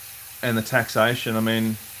the taxation, I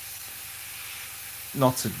mean,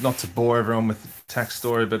 not to bore everyone with the tax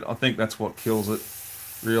story, but I think that's what kills it,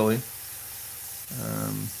 really.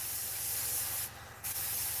 Um,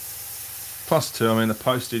 Plus too, I mean, the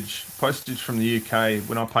postage from the UK,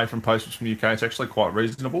 when I pay from postage from the UK, it's actually quite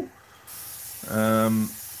reasonable,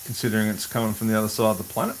 considering it's coming from the other side of the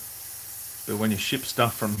planet. But when you ship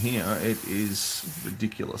stuff from here, it is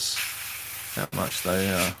ridiculous how much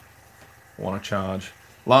they want to charge.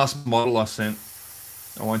 Last model I sent,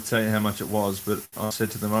 I won't tell you how much it was, but I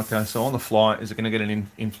said to them, okay, so on the flight, is it going to get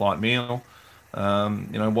an in-flight meal?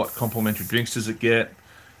 What complimentary drinks does it get?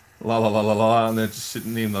 La la la la la, and they're just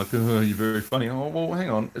sitting there like, oh, you're very funny. Oh, well,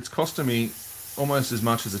 hang on, it's costing me almost as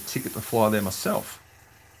much as a ticket to fly there myself.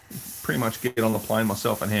 Pretty much get on the plane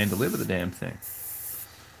myself and hand deliver the damn thing.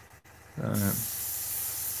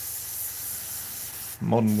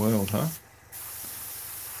 Modern world, huh?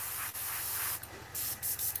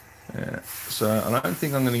 Yeah. So I don't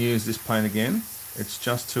think I'm going to use this paint again. It's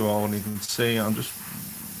just too old, and you can see I'm just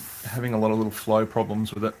having a lot of little flow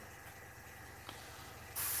problems with it.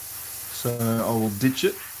 So I will ditch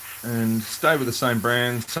it and stay with the same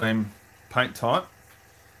brand, same paint type.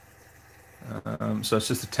 So it's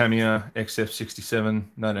just a Tamiya XF67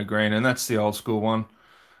 Nano Green, and that's the old school one.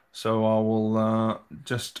 So I will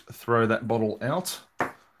just throw that bottle out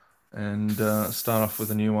and start off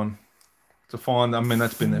with a new one. I mean,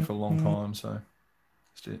 that's been there for a long time, so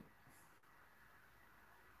that's it.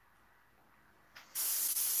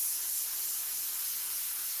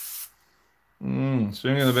 So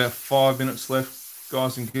we only have about 5 minutes left,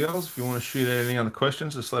 guys and girls. If you want to shoot out any other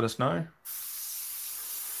questions, just let us know.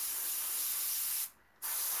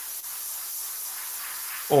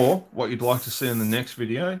 Or what you'd like to see in the next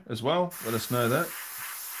video as well, let us know that.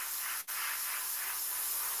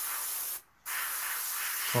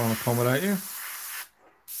 Try and accommodate you.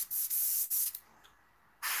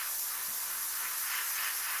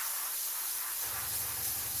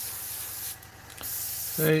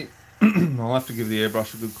 See, I'll have to give the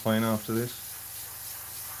airbrush a good clean after this.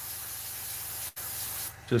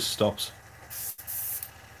 Just stops.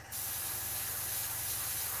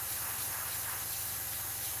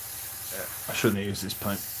 I shouldn't have used this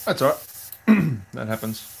paint. That's all right. That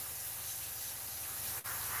happens.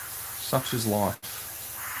 Such is life.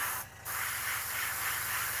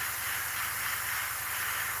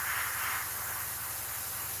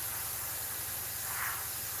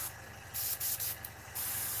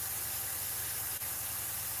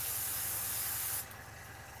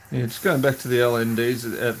 Yeah, just going back to the LEDs,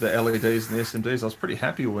 the LEDs and the SMDs, I was pretty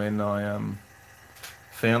happy when I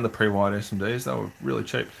found the pre-wired SMDs. They were really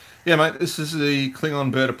cheap. Yeah, mate, this is the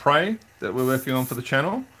Klingon Bird of Prey that we're working on for the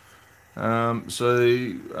channel.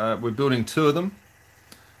 We're building two of them,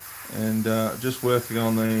 and just working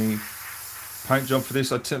on the paint job for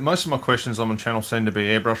this. Most of my questions on my channel seem to be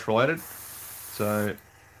airbrush related, so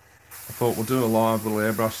I thought we'll do a live little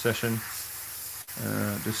airbrush session,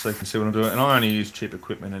 just so you can see what I'm doing. And I only use cheap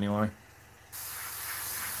equipment anyway.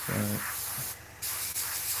 So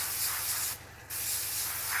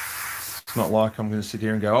it's not like I'm going to sit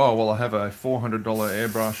here and go, oh, well, I have a $400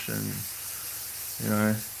 airbrush and,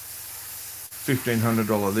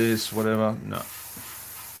 $1,500 this, whatever. No,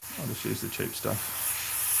 I'll just use the cheap stuff.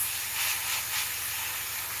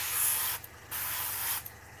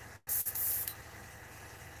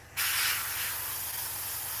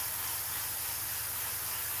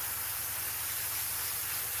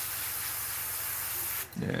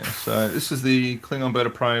 Yeah, so this is the Klingon Bird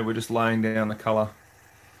of Prey. We're just laying down the color.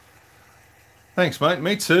 Thanks, mate.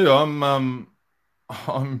 Me too. I'm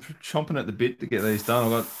chomping at the bit to get these done.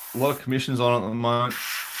 I've got a lot of commissions on at the moment,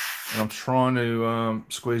 and I'm trying to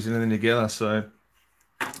squeeze anything together. So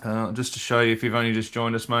just to show you, if you've only just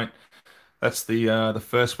joined us, mate, that's the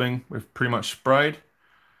first wing. We've pretty much sprayed.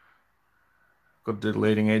 Got the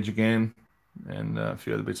leading edge again, and a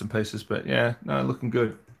few other bits and pieces. But yeah, no, looking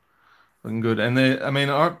good, looking good. And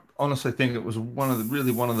I honestly think it was one of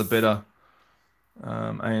the better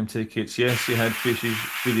AMT kits. Yes, you had fit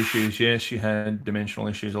issues. Yes, you had dimensional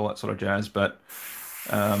issues, all that sort of jazz. But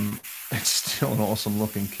it's still an awesome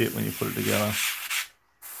looking kit when you put it together,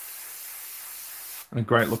 and a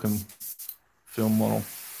great looking film model.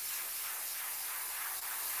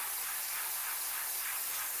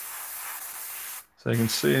 So you can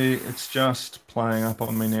see it's just playing up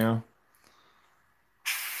on me now.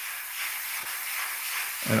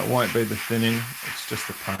 And it won't be the thinning, it's just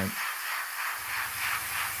the paint.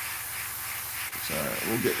 So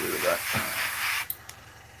we'll get rid of that.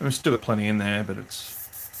 And we've still got plenty in there, but it's...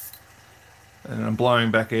 And I'm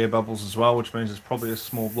blowing back air bubbles as well, which means there's probably a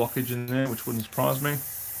small blockage in there, which wouldn't surprise me.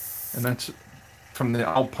 And that's from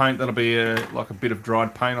the old paint. That'll be like a bit of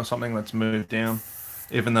dried paint or something that's moved down,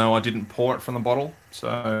 even though I didn't pour it from the bottle.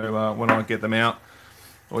 So when I get them out,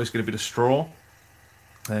 I always get a bit of straw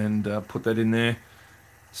and put that in there,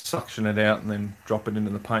 suction it out, and then drop it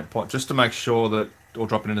into the paint pot just to make sure that, or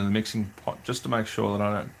drop it into the mixing pot just to make sure that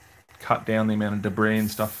I don't cut down the amount of debris and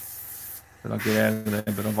stuff that I get out of there.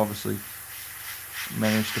 But I've obviously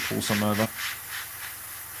managed to pull some over.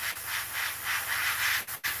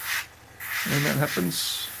 And that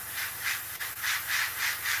happens.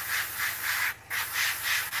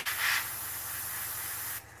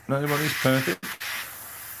 Nobody's perfect.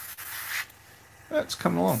 That's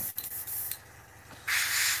coming along.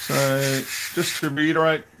 So just to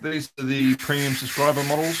reiterate, these are the premium subscriber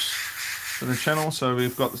models for the channel. So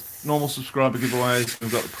we've got the normal subscriber giveaways,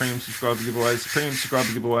 we've got the premium subscriber giveaways. The premium subscriber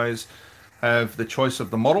giveaways have the choice of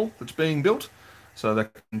the model that's being built. So they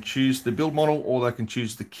can choose the build model, or they can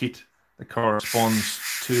choose the kit that corresponds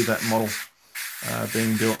to that model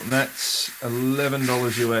being built. And that's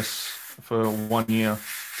 $11 US for 1 year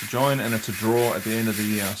to join, and it's a draw at the end of the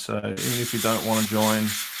year. So even if you don't want to join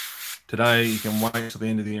today, you can wait till the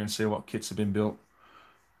end of the year and see what kits have been built,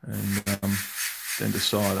 and then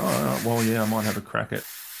decide, oh, well, yeah, I might have a crack at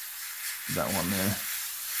that one there.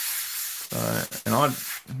 So,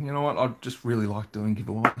 and you know what, I just really like doing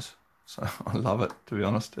giveaways. So I love it, to be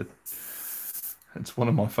honest. It's one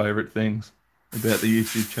of my favorite things about the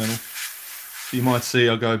YouTube channel. So you might see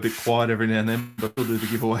I go a bit quiet every now and then, but we'll do the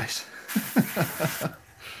giveaways.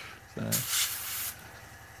 So.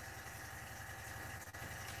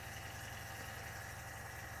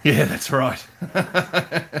 Yeah, that's right.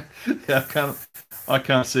 Yeah, I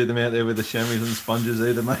can't see them out there with the chamois and sponges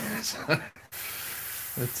either, mate.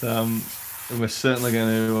 But we're certainly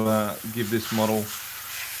going to give this model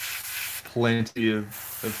plenty of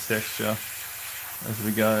texture as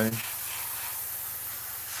we go.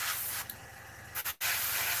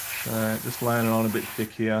 So just laying it on a bit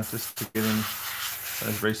thick here, just to get in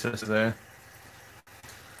those recesses there.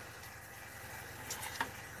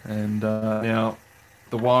 And now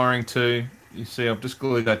the wiring too, you see I've just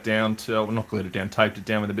glued that down to, well, not glued it down, taped it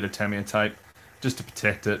down with a bit of Tamiya tape just to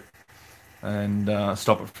protect it and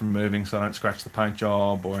stop it from moving so I don't scratch the paint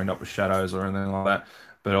job or end up with shadows or anything like that.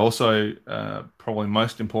 But also, probably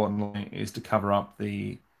most importantly, is to cover up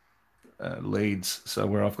the leads. So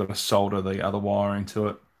where I've got to solder the other wiring to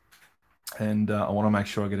it. And I want to make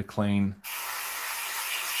sure I get a clean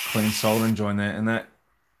soldering joint there. And that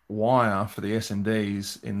wire for the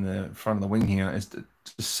SMDs in the front of the wing here is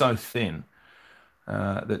just so thin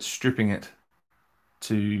that stripping it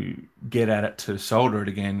to get at it to solder it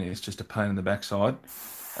again is just a pain in the backside.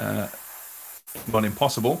 not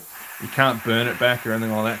impossible. You can't burn it back or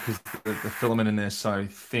anything like that because the filament in there is so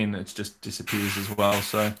thin, it just disappears as well.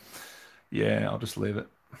 So yeah, I'll just leave it.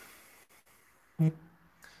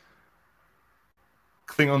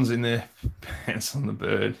 Klingons in their pants on the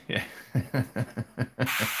bird. Yeah.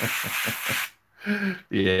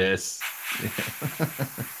 Yes. Yeah.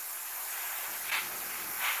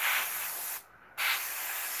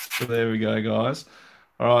 So there we go, guys.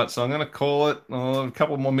 All right, so I'm going to call it a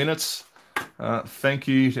couple more minutes. Thank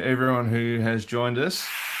you to everyone who has joined us.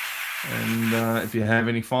 And if you have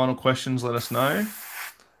any final questions, let us know.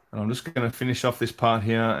 And I'm just going to finish off this part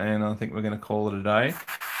here, and I think we're going to call it a day.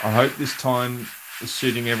 I hope this time is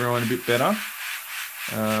suiting everyone a bit better.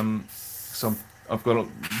 So I've got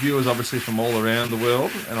viewers obviously from all around the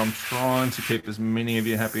world, and I'm trying to keep as many of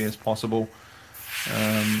you happy as possible.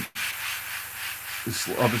 There's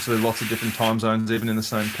obviously lots of different time zones, even in the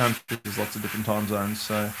same country, there's lots of different time zones.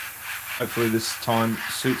 So hopefully this time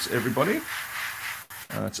suits everybody.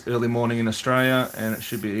 It's early morning in Australia, and it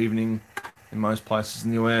should be evening in most places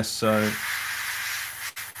in the US. So let's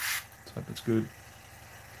hope it's good.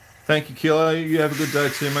 Thank you, Kilo. You have a good day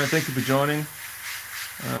too, mate. Thank you for joining.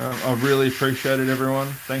 I really appreciate it, everyone.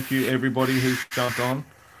 Thank you, everybody who's jumped on.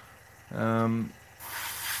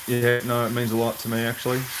 Yeah, no, it means a lot to me,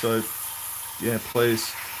 actually. So yeah, please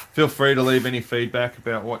feel free to leave any feedback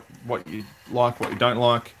about what you like, what you don't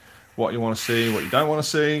like, what you want to see, what you don't want to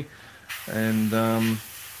see. And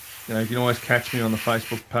you know, you can always catch me on the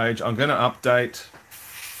Facebook page. I'm going to update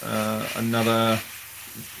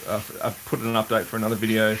I've put an update for another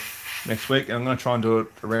video next week, and I'm going to try and do it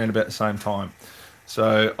around about the same time.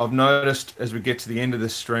 So I've noticed as we get to the end of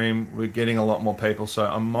this stream, we're getting a lot more people. So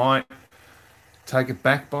I might take it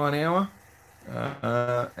back by an hour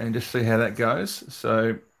and just see how that goes.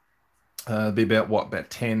 So it'll be about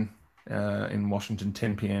 10 in Washington,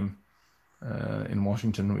 10 p.m. In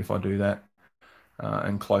Washington if I do that,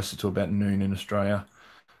 and closer to about noon in Australia.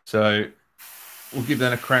 So we'll give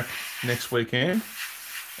that a crack next weekend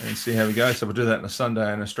and see how we go. So we'll do that on a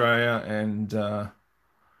Sunday in Australia, and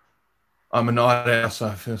I'm a night owl,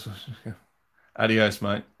 so adios,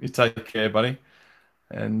 mate. You take care, buddy.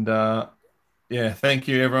 And yeah, thank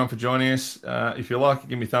you everyone for joining us. If you like it,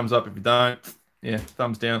 give me a thumbs up. If you don't, yeah,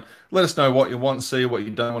 thumbs down. Let us know what you want to see, what you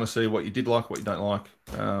don't want to see, what you did like, what you don't like.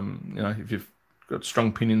 You know, if you've got strong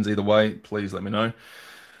opinions either way, please let me know.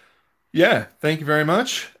 Yeah, thank you very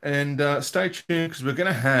much. And stay tuned because we're going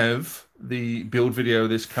to have the build video of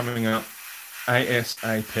this coming up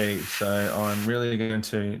ASAP. So I'm really going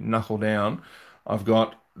to knuckle down. I've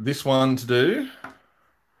got this one to do.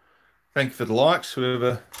 Thank you for the likes,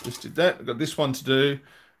 whoever just did that. I've got this one to do,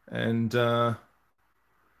 and the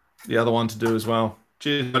other one to do as well.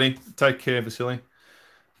 Cheers, buddy. Take care, Vasily.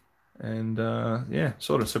 And yeah,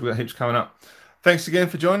 sort of. So we've got heaps coming up. Thanks again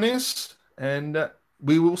for joining us, and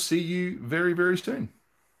we will see you very, very soon.